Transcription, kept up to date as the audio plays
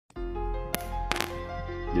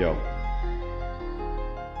Yo,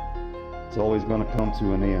 it's always gonna come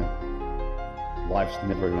to an end. Life's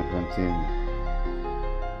never gonna continue.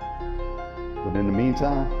 But in the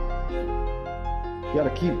meantime, you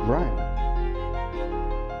gotta keep grinding.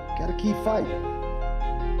 You gotta keep fighting.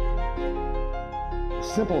 A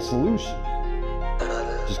simple solution.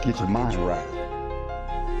 Just get your mind right.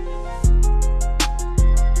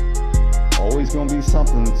 Always gonna be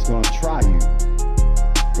something that's gonna try you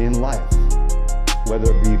in life.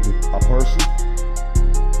 Whether it be a person,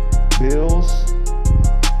 bills,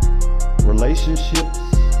 relationships,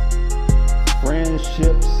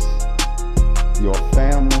 friendships, your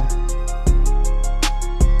family.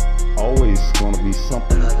 Always going to be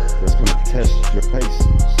something that's going to test your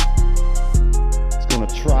patience. It's going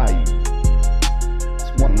to try you.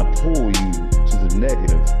 It's wanting to pull you to the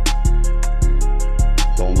negative.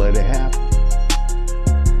 Don't let it happen.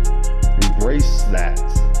 Embrace that.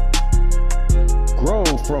 Grow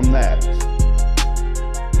from that.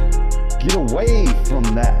 Get away from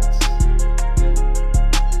that.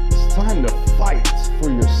 It's time to fight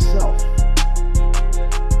for yourself.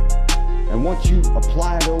 And once you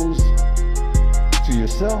apply those to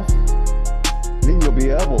yourself, then you'll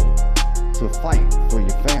be able to fight for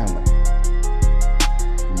your family,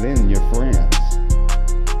 and then your friends.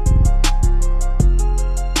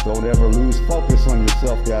 Don't ever lose focus on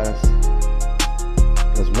yourself, guys.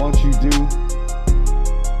 Because once you do,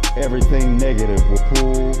 everything negative will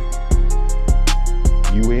pull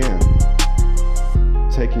you in.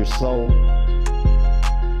 Take your soul,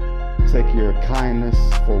 take your kindness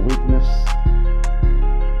for weakness.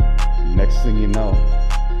 Next thing you know,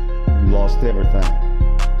 you lost everything.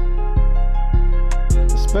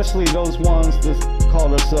 Especially those ones that call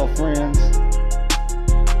themselves friends.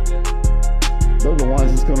 They're the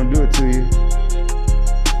ones that's gonna do it to you.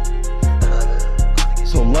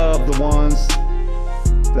 So love the ones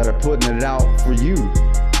that are putting it out for you,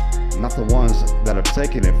 not the ones that are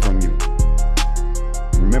taking it from you.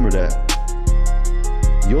 Remember that.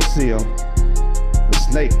 You'll see them. The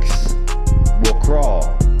snakes will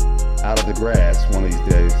crawl out of the grass one of these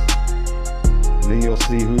days. And then you'll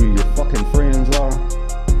see who your fucking friends are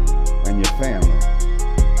and your family.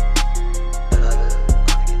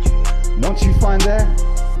 Once you find that,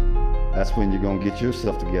 that's when you're gonna get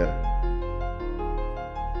yourself together.